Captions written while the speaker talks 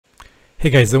Hey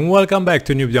guys, and welcome back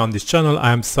to a new video on this channel.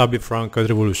 I am Sabi from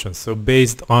CodeRevolution. So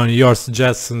based on your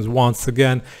suggestions, once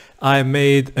again I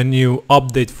made a new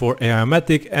update for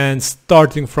Aimogen, and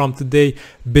starting from today,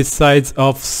 besides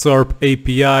of SERP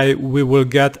API, we will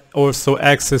get also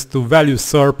access to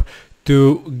ValueSERP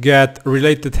to get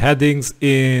related headings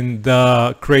in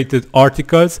the created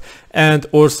articles, and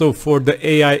also for the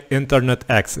AI internet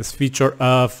access feature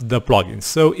of the plugin.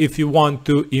 So if you want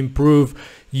to improve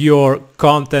your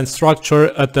content structure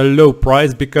at a low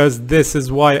price, because this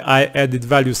is why I added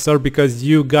ValueSERP, because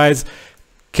you guys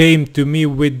came to me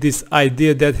with this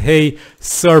idea that hey,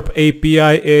 SERP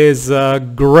API is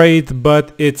great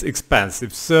but it's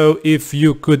expensive, so if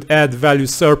you could add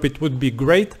ValueSERP it would be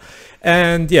great.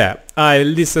 And yeah, I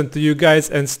listened to you guys,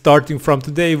 and starting from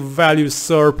today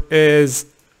ValueSERP is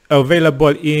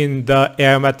available in the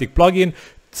Aimogen plugin.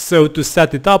 So to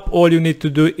set it up, all you need to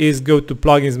do is go to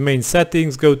plugins main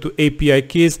settings, go to API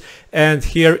keys, and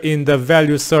here in the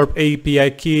ValueSERP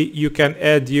API key you can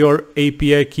add your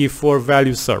API key for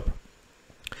ValueSERP.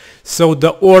 So the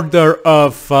order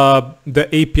of the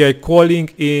API calling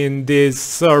in these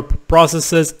SERP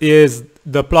processes is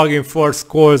the plugin first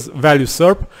calls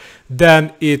ValueSERP,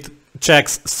 then it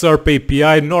checks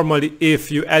SerpAPI, normally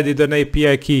if you added an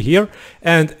API key here,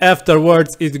 and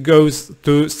afterwards it goes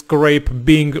to scrape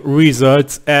Bing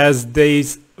results, as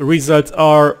these results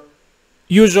are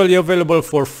usually available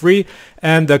for free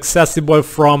and accessible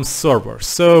from servers.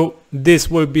 So this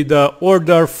will be the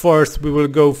order. First we will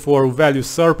go for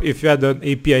ValueSERP if you add an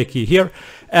API key here.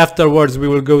 Afterwards we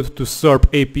will go to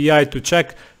SerpAPI to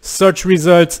check search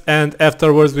results, and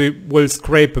afterwards we will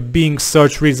scrape Bing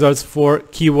search results for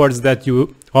keywords that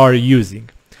you are using.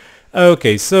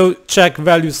 Okay, so check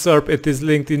ValueSERP, it is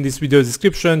linked in this video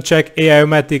description. Check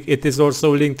Aimogen, it is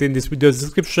also linked in this video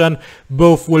description.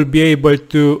 Both will be able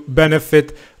to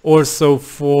benefit also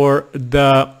for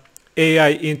the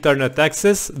AI internet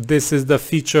access. This is the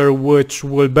feature which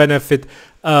will benefit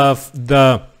of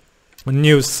the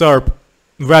new SERP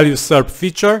ValueSERP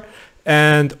feature.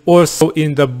 And also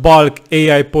in the bulk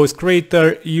AI post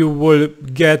creator you will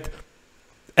get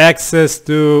access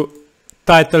to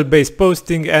title based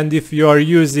posting, and if you are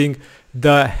using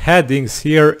the headings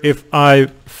here, if I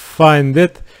find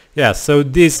it, yeah, so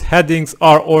these headings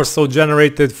are also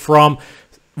generated from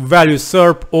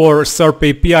ValueSERP or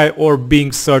SerpAPI or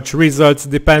Bing search results,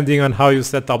 depending on how you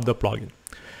set up the plugin.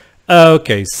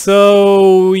 Okay,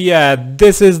 so yeah,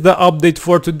 this is the update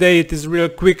for today. It is real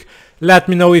quick. Let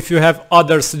me know if you have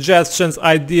other suggestions,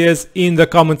 ideas in the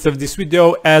comments of this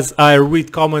video, as I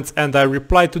read comments and I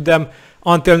reply to them.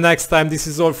 Until next time, this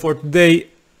is all for today.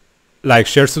 Like,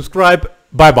 share, subscribe.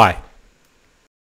 Bye bye.